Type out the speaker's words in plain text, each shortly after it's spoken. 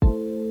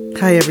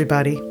Hi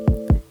everybody,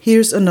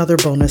 here's another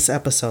bonus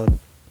episode.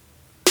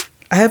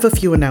 I have a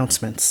few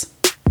announcements.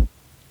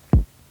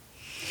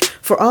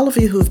 For all of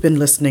you who've been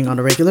listening on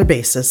a regular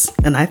basis,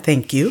 and I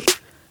thank you,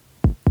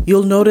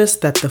 you'll notice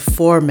that the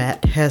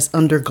format has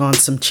undergone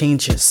some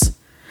changes.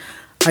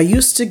 I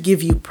used to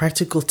give you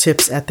practical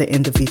tips at the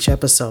end of each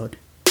episode.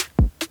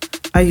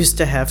 I used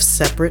to have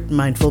separate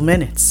mindful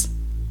minutes.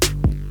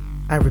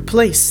 I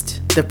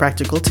replaced the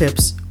practical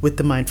tips with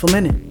the mindful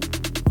minute.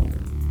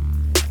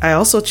 I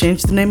also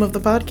changed the name of the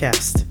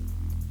podcast.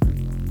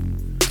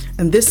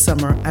 And this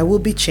summer, I will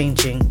be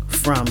changing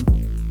from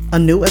a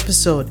new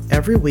episode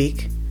every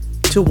week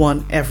to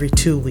one every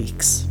 2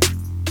 weeks.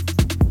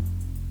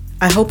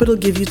 I hope it'll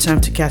give you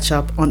time to catch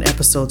up on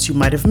episodes you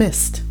might have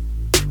missed.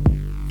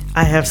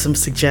 I have some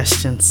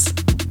suggestions.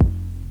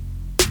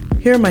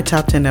 Here are my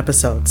top 10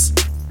 episodes.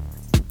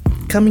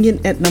 Coming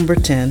in at number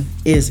 10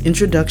 is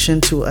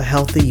Introduction to a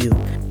Healthy You,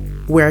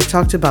 where I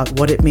talked about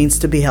what it means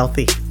to be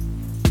healthy.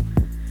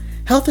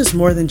 Health is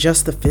more than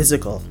just the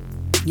physical.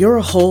 You're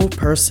a whole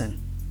person.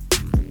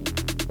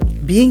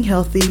 Being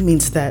healthy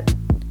means that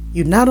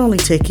you not only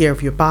take care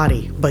of your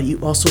body, but you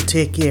also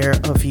take care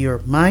of your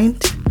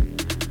mind,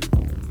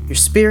 your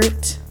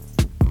spirit,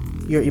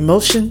 your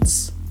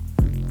emotions,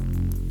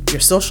 your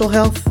social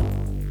health,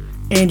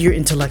 and your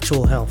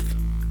intellectual health.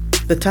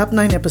 The top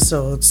 9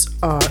 episodes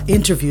are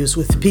interviews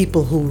with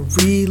people who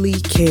really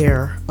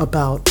care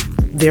about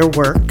their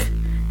work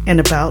and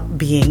about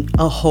being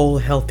a whole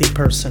healthy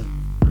person.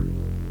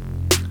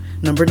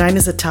 Number 9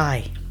 is a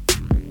tie.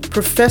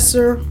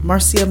 Professor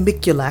Marcia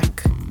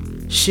Mikulak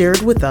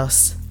shared with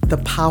us the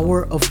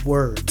power of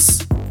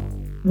words.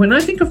 When I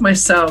think of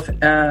myself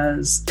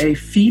as a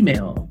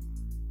female,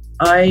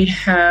 I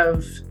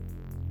have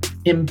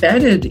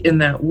embedded in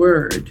that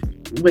word,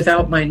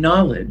 without my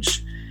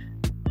knowledge,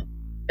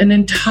 an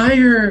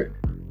entire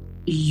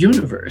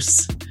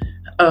universe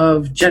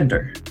of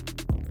gender.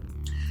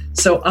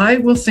 So I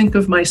will think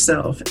of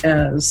myself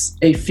as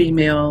a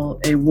female,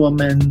 a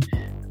woman,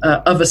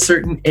 of a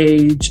certain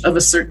age, of a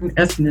certain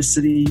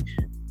ethnicity,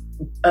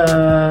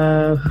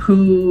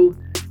 who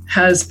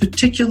has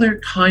particular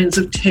kinds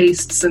of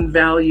tastes and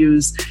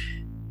values.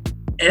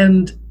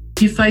 And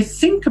if I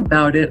think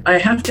about it, I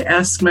have to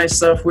ask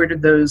myself, where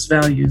did those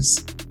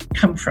values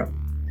come from?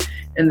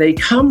 And they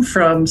come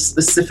from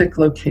specific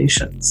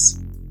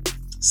locations,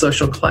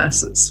 social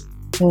classes.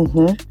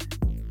 Mm-hmm.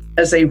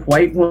 As a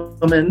white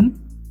woman,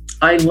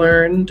 I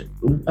learned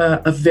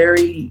a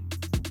very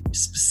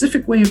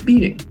specific way of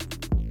being.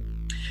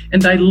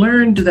 And I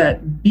learned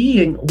that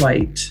being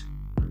white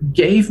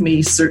gave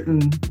me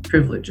certain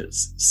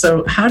privileges.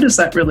 So how does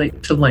that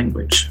relate to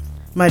language?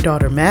 My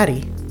daughter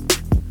Maddie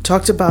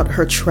talked about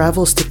her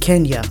travels to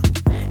Kenya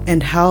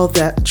and how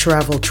that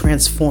travel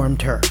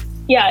transformed her.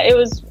 Yeah, it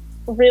was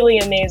really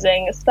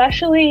amazing,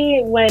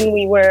 especially when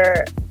we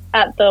were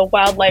at the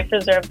wildlife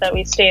reserve that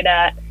we stayed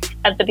at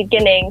the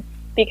beginning,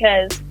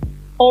 because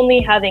only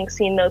having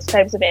seen those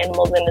types of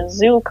animals in a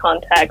zoo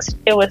context,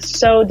 it was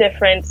so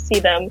different to see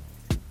them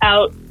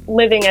out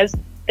living as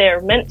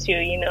they're meant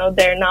to,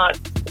 they're not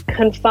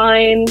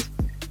confined.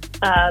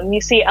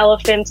 You see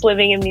elephants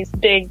living in these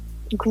big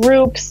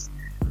groups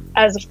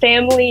as a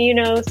family,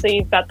 so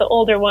you've got the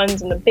older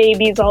ones and the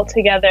babies all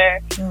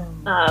together.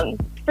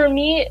 For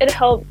me, it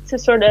helped to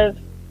sort of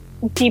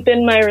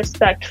deepen my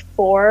respect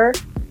for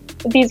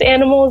these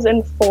animals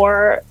and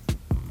for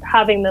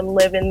having them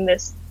live in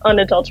this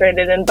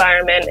unadulterated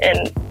environment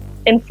and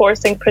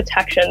enforcing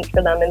protections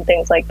for them and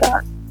things like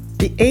that.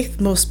 The 8th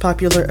most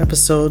popular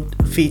episode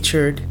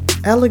featured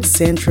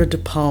Alexandria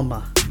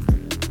DiPalma,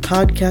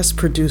 podcast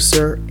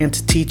producer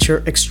and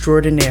teacher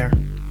extraordinaire.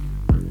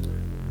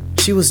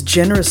 She was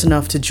generous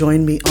enough to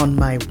join me on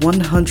my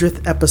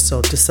 100th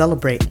episode to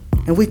celebrate,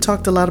 and we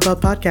talked a lot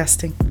about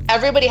podcasting.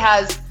 Everybody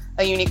has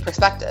a unique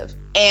perspective,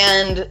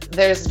 and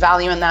there's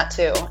value in that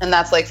too. And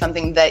that's like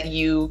something that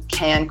you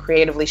can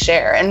creatively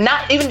share, and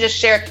not even just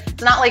share.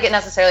 It's not like it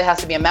necessarily has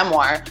to be a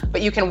memoir,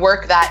 but you can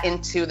work that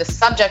into the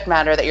subject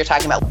matter that you're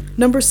talking about.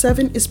 Number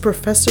 7 is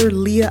Professor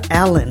Leah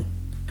Allen.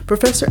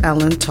 Professor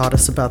Allen taught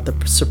us about the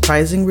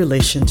surprising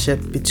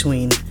relationship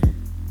between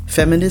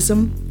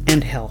feminism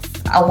and health.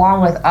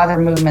 Along with other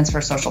movements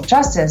for social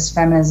justice,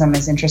 feminism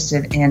is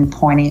interested in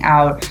pointing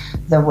out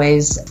the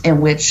ways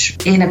in which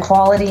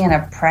inequality and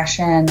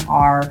oppression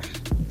are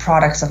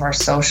products of our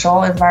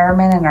social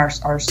environment and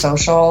our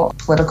social,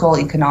 political,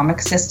 economic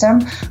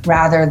system,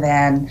 rather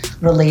than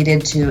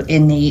related to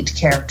innate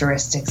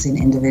characteristics in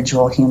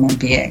individual human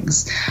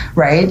beings,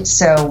 right?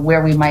 So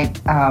where we might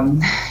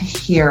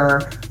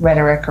hear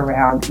rhetoric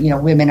around,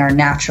 women are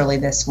naturally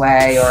this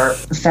way, or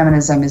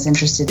feminism is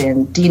interested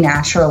in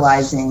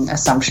denaturalizing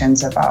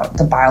assumptions about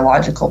the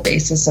biological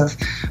basis of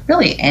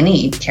really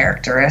any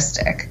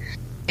characteristic.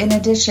 In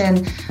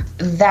addition,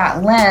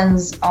 that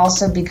lens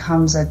also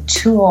becomes a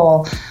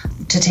tool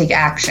to take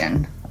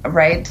action,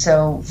 right?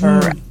 So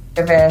for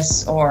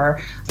activists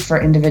or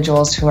for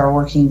individuals who are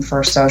working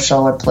for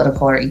social or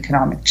political or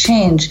economic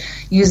change,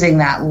 using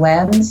that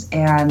lens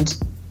and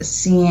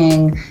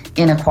seeing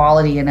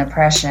inequality and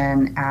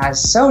oppression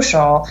as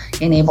social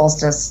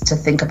enables us to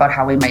think about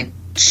how we might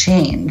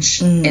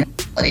change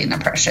inequality and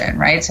oppression,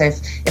 right? So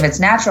if it's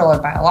natural or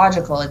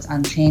biological, it's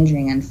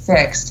unchanging and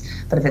fixed.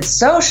 But if it's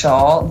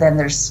social, then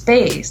there's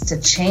space to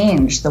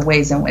change the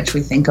ways in which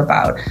we think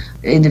about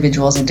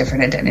individuals in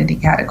different identity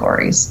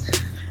categories.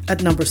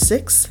 At number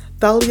 6,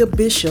 Thalia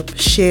Bishop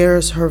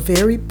shares her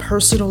very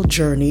personal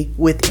journey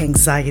with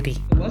anxiety.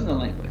 There was no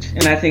language,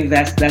 and I think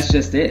that's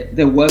just it.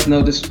 There was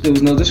no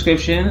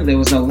description, there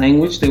was no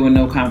language, there were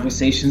no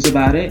conversations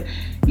about it.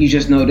 You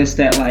just noticed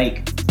that,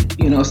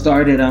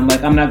 started.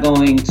 I'm not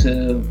going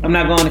to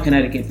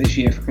Connecticut this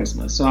year for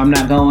Christmas, so I'm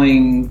not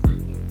going,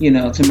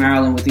 to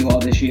Maryland with you all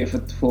this year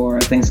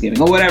for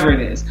Thanksgiving or whatever it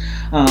is.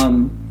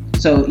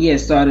 So yeah, it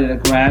started a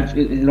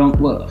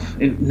gradual.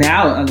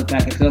 Now I look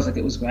back, it feels like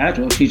it was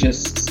gradual. She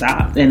just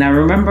stopped, and I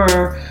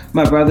remember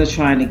my brother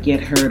trying to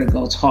get her to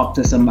go talk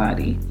to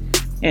somebody,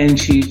 and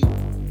she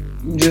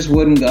just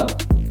wouldn't go.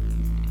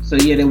 So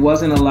yeah, there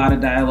wasn't a lot of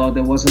dialogue.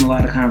 There wasn't a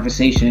lot of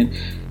conversation.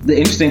 The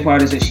interesting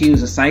part is that she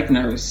was a psych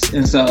nurse,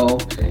 and so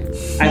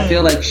I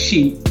feel like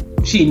she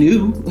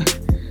knew.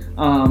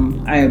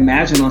 I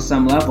imagine on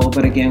some level,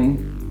 but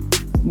again,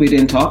 we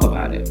didn't talk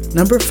about it.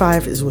 Number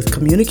 5 is with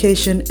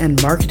communication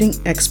and marketing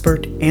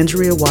expert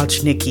Andrea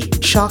Wojnicki,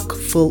 chock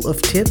full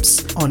of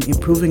tips on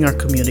improving our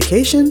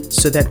communication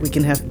so that we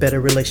can have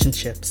better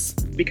relationships.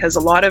 Because a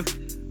lot of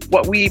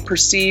what we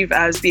perceive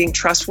as being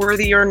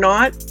trustworthy or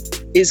not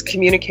is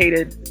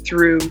communicated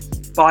through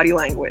body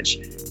language.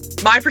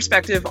 My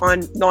perspective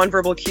on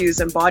nonverbal cues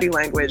and body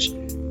language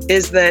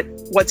is that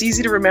what's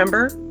easy to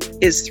remember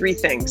is 3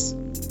 things: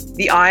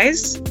 the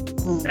eyes,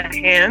 the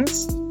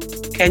hands,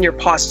 and your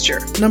posture.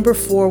 Number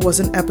 4 was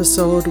an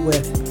episode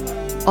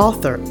with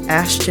author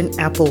Ashton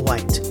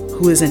Applewhite,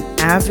 who is an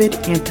avid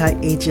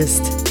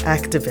anti-ageist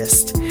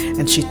activist,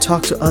 and she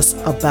talked to us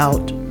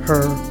about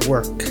her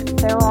work.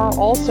 There are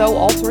also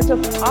all sorts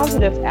of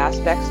positive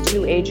aspects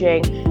to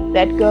aging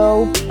that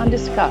go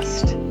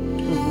undiscussed.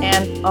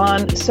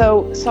 And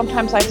so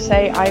sometimes I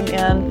say I'm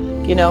in,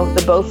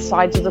 the both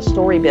sides of the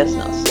story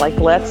business.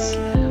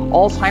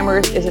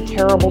 Alzheimer's is a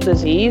terrible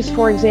disease,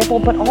 for example,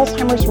 but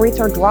Alzheimer's rates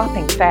are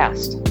dropping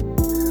fast.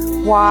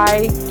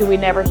 Why do we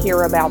never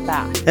hear about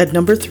that? At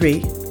number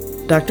 3,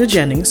 Dr.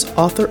 Jennings,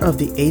 author of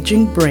The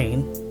Aging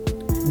Brain,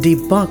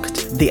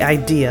 debunked the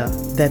idea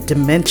that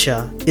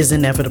dementia is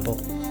inevitable.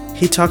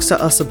 He talks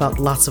to us about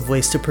lots of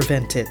ways to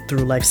prevent it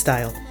through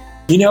lifestyle.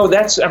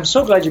 I'm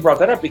so glad you brought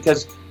that up,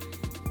 because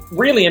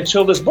really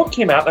until this book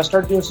came out and I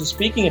started doing some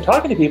speaking and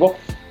talking to people,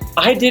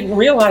 I didn't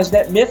realize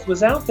that myth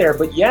was out there.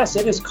 But yes,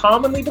 it is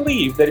commonly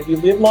believed that if you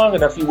live long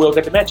enough, you will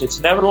get dementia. It's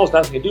inevitable. There's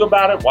nothing to do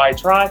about it. Why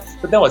try?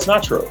 But no, it's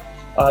not true.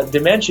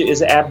 Dementia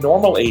is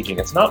abnormal aging.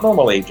 It's not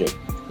normal aging.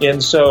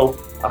 And so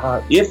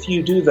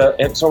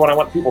so what I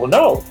want people to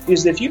know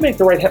is that if you make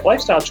the right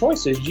lifestyle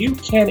choices, you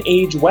can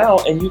age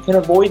well and you can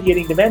avoid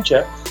getting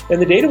dementia. And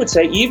the data would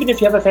say, even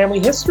if you have a family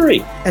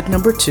history. At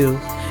number 2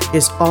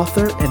 is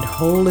author and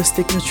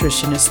holistic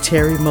nutritionist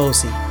Teri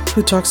Mosey,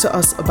 who talks to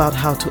us about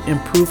how to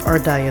improve our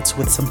diets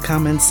with some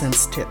common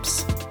sense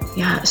tips.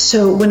 Yeah,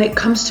 so when it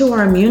comes to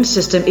our immune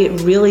system, it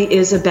really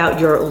is about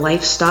your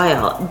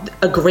lifestyle.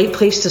 A great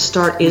place to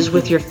start is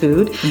with your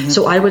food.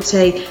 So I would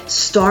say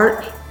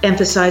start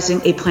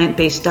emphasizing a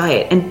plant-based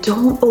diet and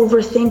don't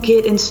overthink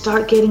it and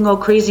start getting all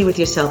crazy with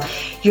yourself.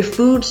 Your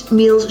food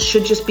meals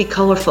should just be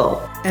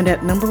colorful. And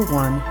at number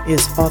 1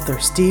 is author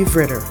Steve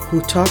Ritter,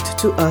 who talked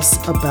to us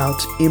about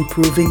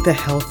improving the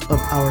health of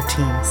our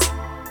teens.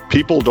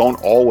 People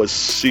don't always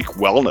seek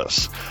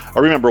wellness. I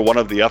remember one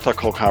of the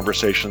ethical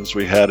conversations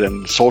we had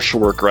in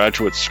social work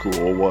graduate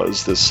school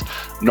was this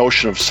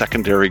notion of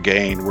secondary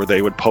gain, where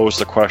they would pose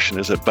the question,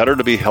 is it better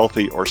to be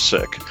healthy or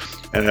sick?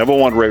 And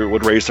everyone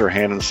would raise their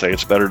hand and say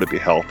it's better to be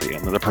healthy.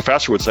 And then the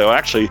professor would say, oh,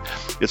 actually,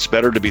 it's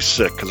better to be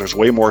sick because there's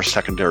way more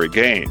secondary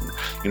gain.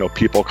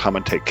 People come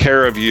and take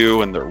care of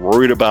you and they're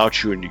worried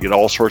about you and you get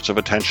all sorts of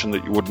attention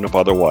that you wouldn't have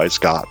otherwise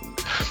gotten.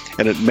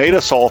 And it made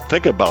us all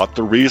think about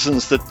the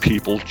reasons that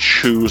people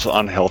choose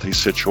unhealthy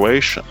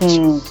situations.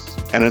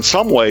 And in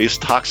some ways,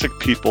 toxic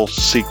people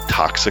seek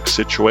toxic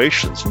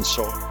situations.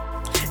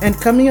 And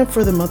coming up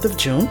for the month of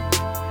June,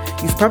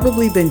 you've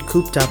probably been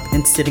cooped up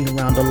and sitting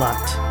around a lot.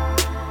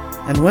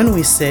 And when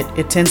we sit,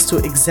 it tends to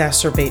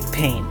exacerbate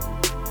pain.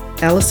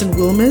 Allison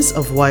Wilmes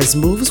of Wise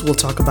Moves will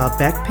talk about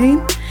back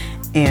pain,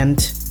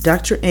 and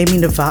Dr. Amy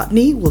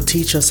Novotny will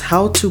teach us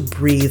how to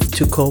breathe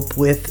to cope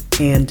with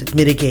and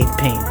mitigate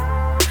pain.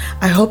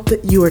 I hope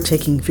that you are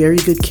taking very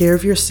good care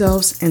of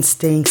yourselves and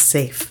staying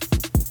safe.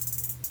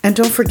 And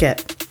don't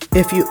forget,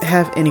 if you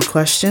have any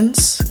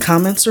questions,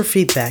 comments, or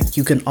feedback,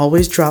 you can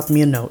always drop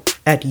me a note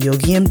at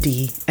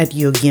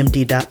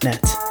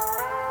yogimd@yogimd.net.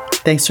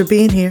 Thanks for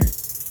being here.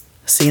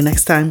 See you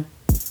next time.